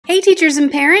Hey teachers and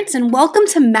parents, and welcome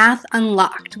to Math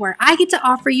Unlocked, where I get to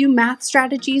offer you math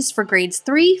strategies for grades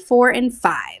 3, 4, and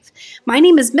 5. My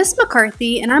name is Miss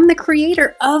McCarthy, and I'm the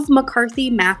creator of McCarthy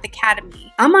Math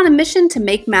Academy. I'm on a mission to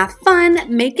make math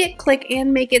fun, make it click,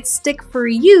 and make it stick for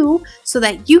you so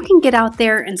that you can get out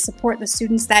there and support the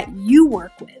students that you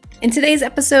work with. In today's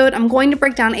episode, I'm going to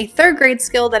break down a third grade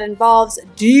skill that involves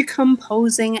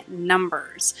decomposing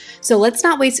numbers. So let's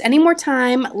not waste any more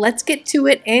time. Let's get to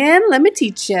it and let me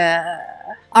teach you.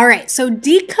 All right, so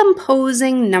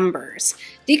decomposing numbers.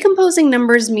 Decomposing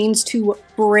numbers means to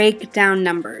break down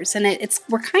numbers, and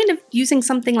we're kind of using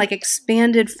something like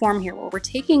expanded form here, where we're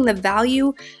taking the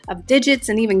value of digits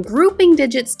and even grouping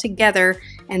digits together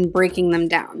and breaking them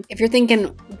down. If you're thinking,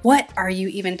 what are you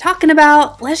even talking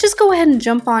about? Let's just go ahead and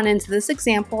jump on into this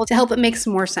example to help it make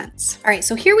some more sense. All right,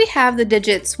 so here we have the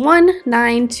digits 1,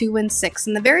 9, 2, and 6.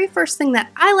 And the very first thing that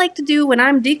I like to do when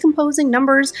I'm decomposing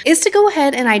numbers is to go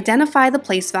ahead and identify the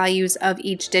place values of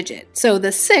each digit. So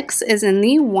the 6 is in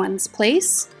the ones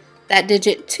place. That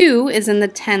digit 2 is in the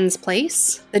tens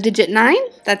place. The digit 9,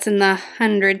 that's in the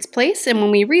hundreds place. And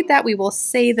when we read that, we will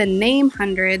say the name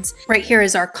hundreds. Right here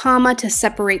is our comma to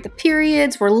separate the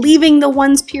periods. We're leaving the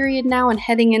ones period now and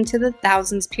heading into the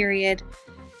thousands period.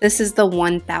 This is the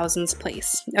 1000s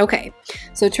place. Okay,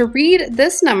 so to read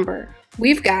this number,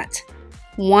 we've got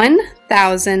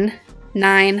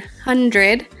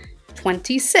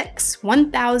 1926.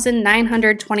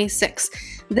 1926.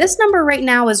 This number right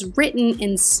now is written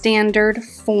in standard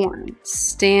form.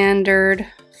 Standard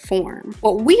form.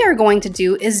 What we are going to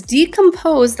do is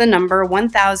decompose the number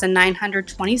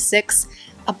 1926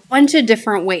 a bunch of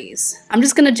different ways. I'm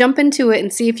just going to jump into it and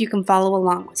see if you can follow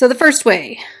along. So the first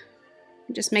way,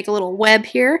 just make a little web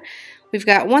here. We've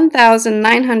got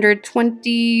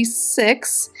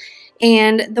 1926.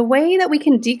 And the way that we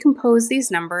can decompose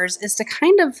these numbers is to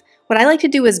kind of, what I like to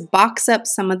do is box up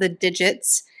some of the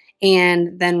digits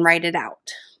and then write it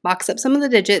out. Box up some of the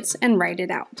digits and write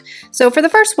it out. So for the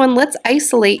first one, let's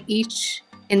isolate each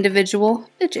individual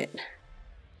digit.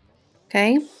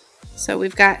 Okay, so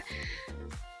we've got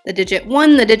the digit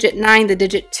 1, the digit 9, the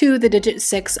digit 2, the digit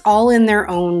 6, all in their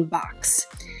own box.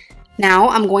 Now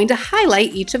I'm going to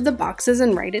highlight each of the boxes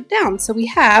and write it down. So we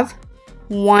have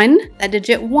 1, that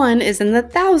digit 1 is in the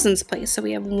thousands place. So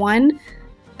we have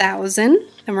 1000,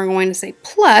 and we're going to say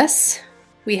plus,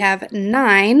 we have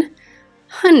 9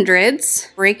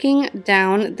 hundreds, breaking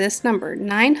down this number,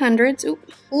 9 hundreds,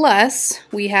 plus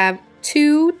we have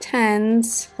 2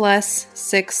 tens plus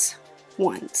 6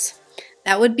 ones.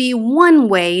 That would be one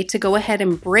way to go ahead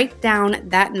and break down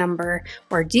that number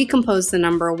or decompose the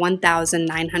number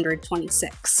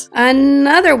 1926.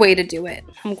 Another way to do it,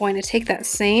 I'm going to take that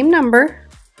same number,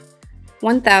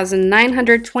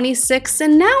 1926,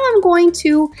 and now I'm going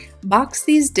to box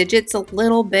these digits a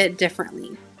little bit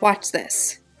differently. Watch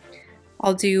this.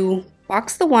 I'll do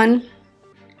box the 1,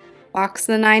 box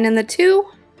the 9 and the 2,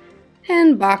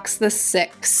 and box the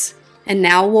 6. And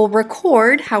now we'll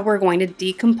record how we're going to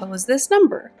decompose this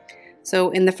number.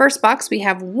 So in the first box we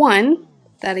have 1,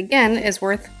 that again is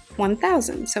worth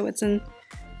 1000. So it's in,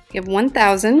 we have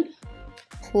 1000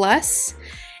 plus,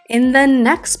 in the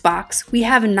next box we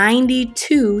have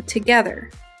 92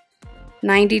 together.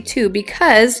 92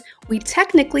 because we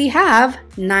technically have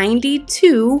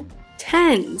 92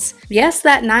 tens. Yes,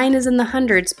 that 9 is in the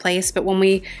hundreds place, but when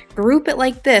we group it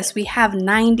like this, we have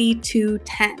 92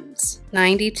 tens.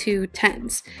 92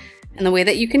 tens. And the way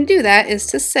that you can do that is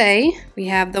to say we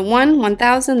have the 1,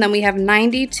 1000, then we have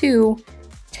 92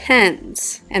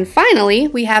 tens. And finally,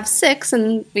 we have 6,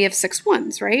 and we have 6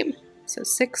 ones, right? So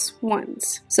 6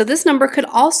 ones. So this number could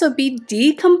also be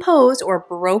decomposed or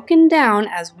broken down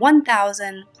as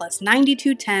 1000 plus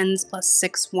 92 tens plus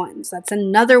 6 ones. That's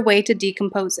another way to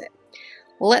decompose it.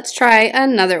 Let's try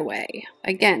another way.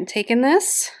 Again, taking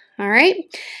this, all right?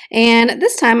 And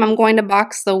this time I'm going to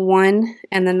box the 1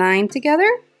 and the 9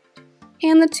 together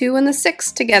and the 2 and the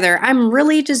 6 together. I'm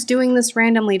really just doing this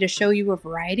randomly to show you a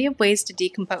variety of ways to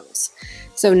decompose.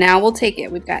 So now we'll take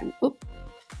it. We've got,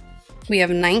 we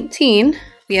have 19,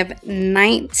 we have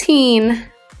 19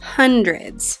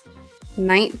 hundreds,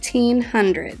 19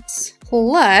 hundreds,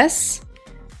 plus,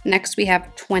 next we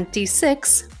have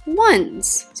 26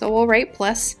 ones. So we'll write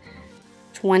plus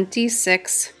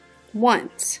 26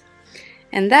 ones.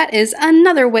 And that is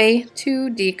another way to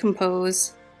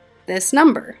decompose this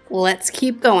number. Let's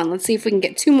keep going. Let's see if we can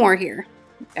get 2 more here.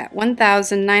 We've got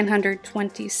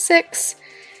 1926.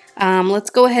 Let's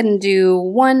go ahead and do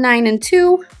 1, 9, and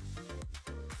 2.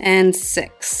 And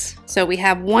 6. So we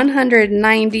have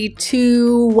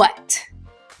 192 what?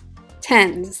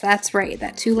 Tens. That's right.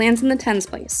 That 2 lands in the tens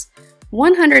place.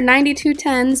 192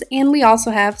 tens, and we also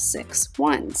have 6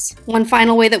 ones. One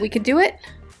final way that we could do it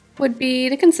would be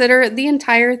to consider the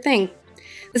entire thing.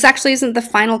 This actually isn't the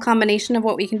final combination of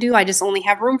what we can do. I just only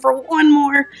have room for one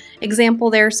more example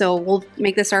there, so we'll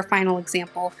make this our final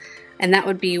example. And that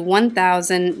would be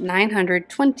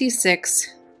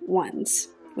 1,926 ones.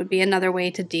 Would be another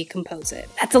way to decompose it.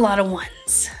 That's a lot of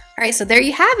ones. All right, so there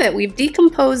you have it. We've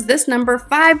decomposed this number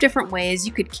 5 different ways.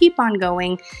 You could keep on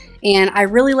going. And I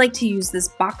really like to use this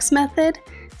box method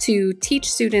to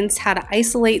teach students how to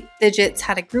isolate digits,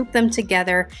 how to group them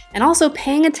together, and also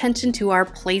paying attention to our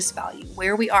place value,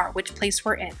 where we are, which place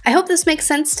we're in. I hope this makes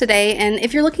sense today, and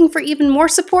if you're looking for even more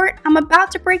support, I'm about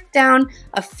to break down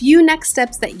a few next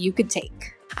steps that you could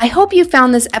take. I hope you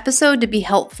found this episode to be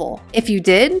helpful. If you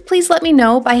did, please let me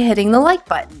know by hitting the like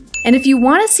button. And if you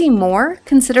want to see more,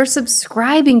 consider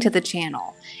subscribing to the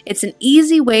channel. It's an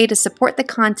easy way to support the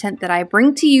content that I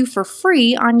bring to you for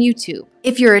free on YouTube.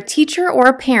 If you're a teacher or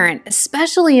a parent,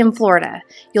 especially in Florida,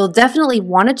 you'll definitely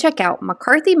want to check out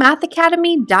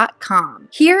McCarthyMathAcademy.com.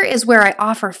 Here is where I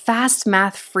offer fast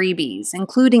math freebies,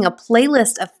 including a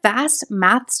playlist of fast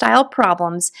math-style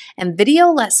problems and video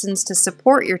lessons to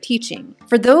support your teaching.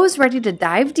 For those ready to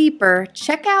dive deeper,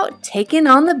 check out Taking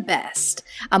on the Best,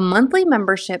 a monthly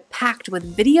membership packed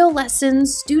with video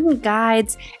lessons, student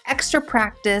guides, extra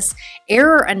practice,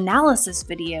 error analysis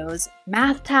videos,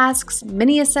 math tasks,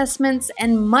 mini assessments,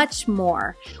 and much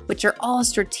more, which are all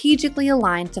strategically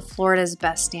aligned to Florida's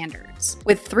best standards.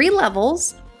 With 3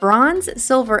 levels, bronze,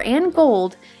 silver, and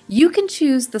gold, you can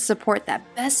choose the support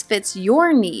that best fits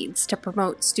your needs to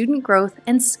promote student growth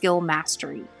and skill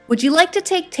mastery. Would you like to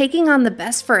take Taking on the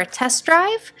Best for a test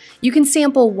drive? You can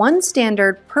sample 1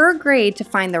 standard per grade to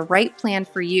find the right plan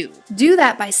for you. Do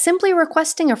that by simply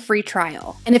requesting a free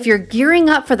trial. And if you're gearing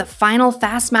up for the final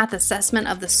fast math assessment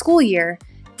of the school year,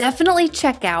 definitely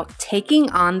check out Taking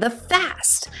on the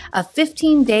Fast, a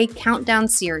 15-day countdown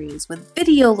series with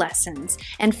video lessons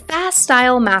and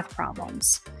fast-style math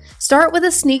problems. Start with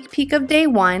a sneak peek of day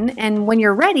 1, and when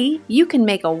you're ready, you can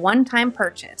make a one-time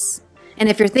purchase. And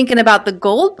if you're thinking about the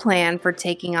gold plan for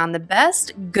Taking on the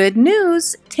Best, good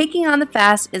news! Taking on the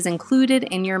Fast is included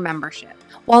in your membership.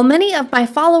 While many of my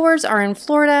followers are in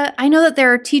Florida, I know that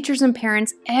there are teachers and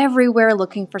parents everywhere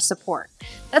looking for support.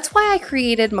 That's why I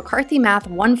created McCarthy Math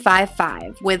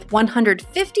 155 with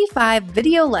 155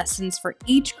 video lessons for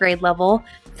each grade level,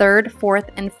 3rd,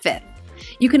 4th, and 5th.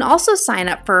 You can also sign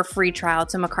up for a free trial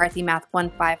to McCarthy Math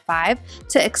 155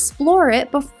 to explore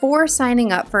it before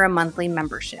signing up for a monthly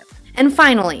membership. And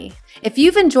finally, if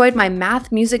you've enjoyed my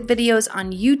math music videos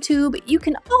on YouTube, you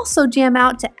can also jam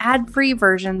out to ad-free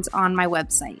versions on my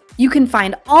website. You can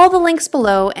find all the links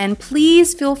below, and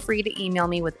please feel free to email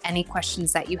me with any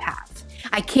questions that you have.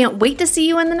 I can't wait to see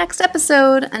you in the next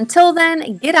episode. Until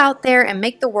then, get out there and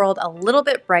make the world a little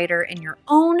bit brighter in your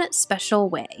own special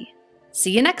way.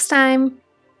 See you next time.